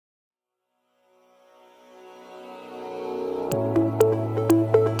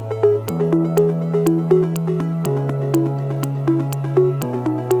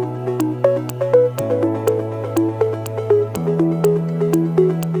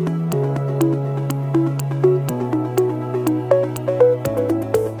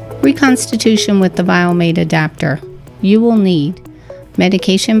Reconstitution with the vial made adapter. You will need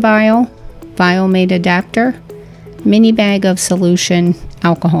medication vial, vial made adapter, mini bag of solution,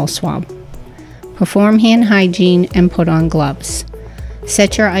 alcohol swab. Perform hand hygiene and put on gloves.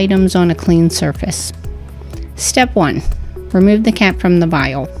 Set your items on a clean surface. Step 1. Remove the cap from the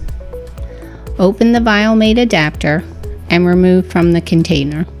vial. Open the vial made adapter and remove from the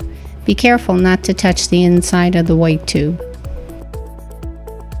container. Be careful not to touch the inside of the white tube.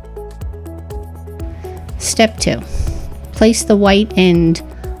 Step 2. Place the white end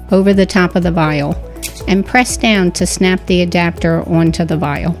over the top of the vial and press down to snap the adapter onto the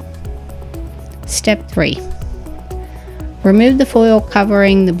vial. Step 3. Remove the foil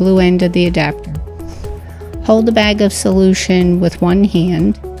covering the blue end of the adapter. Hold the bag of solution with one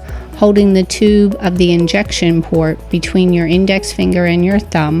hand, holding the tube of the injection port between your index finger and your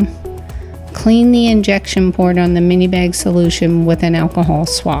thumb. Clean the injection port on the mini bag solution with an alcohol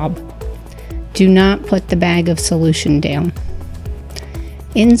swab. Do not put the bag of solution down.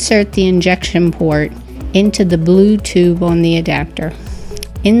 Insert the injection port into the blue tube on the adapter.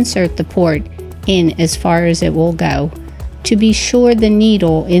 Insert the port in as far as it will go to be sure the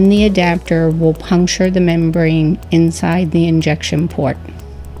needle in the adapter will puncture the membrane inside the injection port.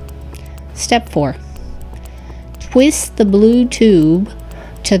 Step 4. Twist the blue tube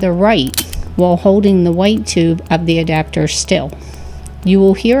to the right while holding the white tube of the adapter still. You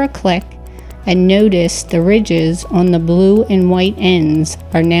will hear a click and notice the ridges on the blue and white ends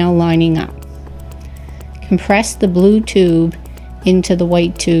are now lining up. Compress the blue tube into the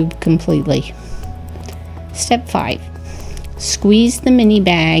white tube completely. Step 5. Squeeze the mini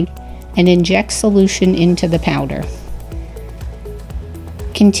bag and inject solution into the powder.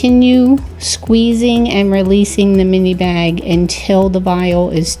 Continue squeezing and releasing the mini bag until the vial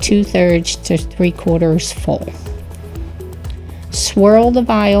is 2/3 to 3/4 full. Swirl the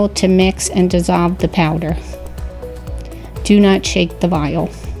vial to mix and dissolve the powder. Do not shake the vial.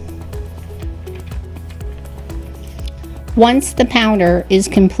 Once the powder is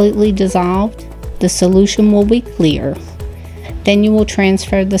completely dissolved, the solution will be clear. Then you will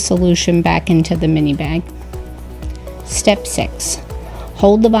transfer the solution back into the mini bag. Step 6.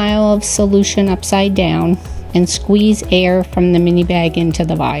 Hold the vial of solution upside down and squeeze air from the mini bag into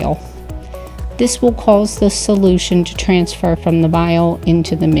the vial. This will cause the solution to transfer from the vial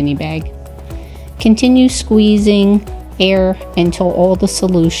into the mini bag. Continue squeezing air until all the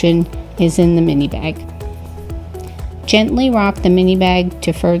solution is in the mini bag. Gently rock the mini bag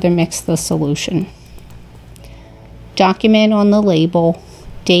to further mix the solution. Document on the label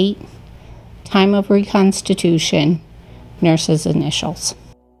date, time of reconstitution, nurse's initials.